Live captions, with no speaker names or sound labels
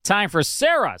time for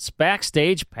Sarah's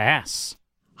Backstage Pass.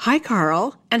 Hi,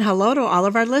 Carl, and hello to all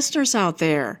of our listeners out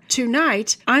there.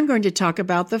 Tonight, I'm going to talk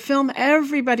about the film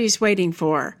everybody's waiting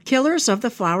for, Killers of the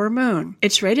Flower Moon.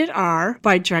 It's rated R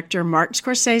by director Martin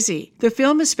Scorsese. The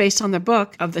film is based on the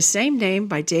book of the same name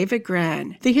by David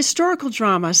Grann. The historical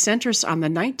drama centers on the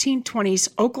 1920s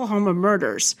Oklahoma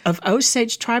murders of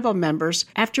Osage tribal members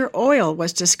after oil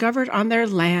was discovered on their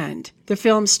land. The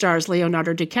film stars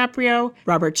Leonardo DiCaprio,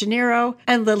 Robert De Niro,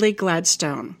 and Lily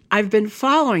Gladstone. I've been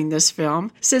following this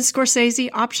film since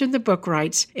Scorsese optioned the book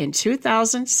rights in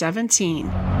 2017.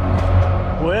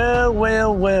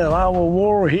 Well, our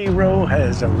war hero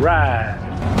has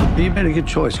arrived. You made a good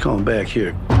choice coming back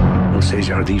here. Osage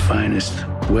are the finest,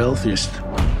 wealthiest,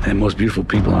 and most beautiful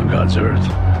people on God's earth.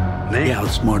 They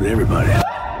outsmarted everybody.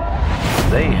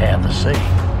 They have the say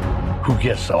who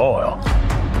gets the oil.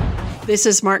 This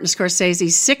is Martin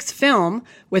Scorsese's 6th film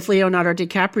with Leonardo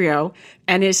DiCaprio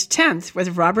and his 10th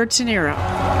with Robert De Niro.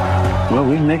 Well,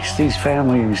 we mix these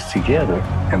families together,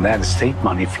 and that estate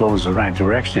money flows the right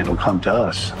direction. It'll come to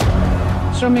us.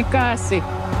 Shomikasi.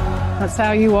 That's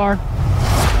how you are.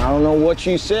 I don't know what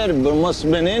you said, but it must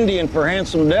have been Indian for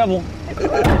handsome devil.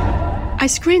 I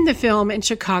screened the film in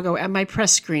Chicago at my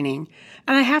press screening,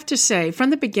 and I have to say, from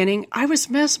the beginning, I was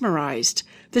mesmerized.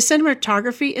 The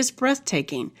cinematography is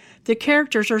breathtaking. The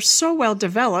characters are so well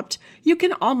developed, you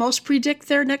can almost predict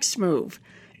their next move.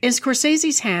 In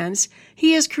Scorsese's hands,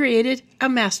 he has created a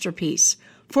masterpiece.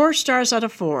 4 stars out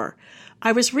of 4.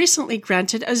 I was recently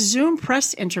granted a Zoom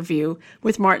press interview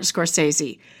with Martin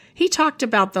Scorsese. He talked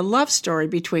about the love story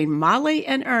between Molly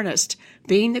and Ernest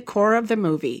being the core of the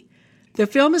movie. The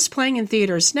film is playing in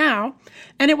theaters now,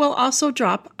 and it will also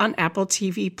drop on Apple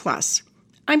TV+.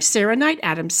 I'm Sarah Knight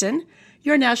Adamson,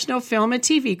 your national film and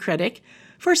TV critic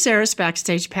for Sarah's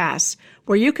Backstage Pass,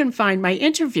 where you can find my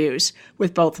interviews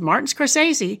with both Martin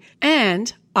Scorsese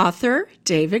and author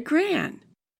David Grann.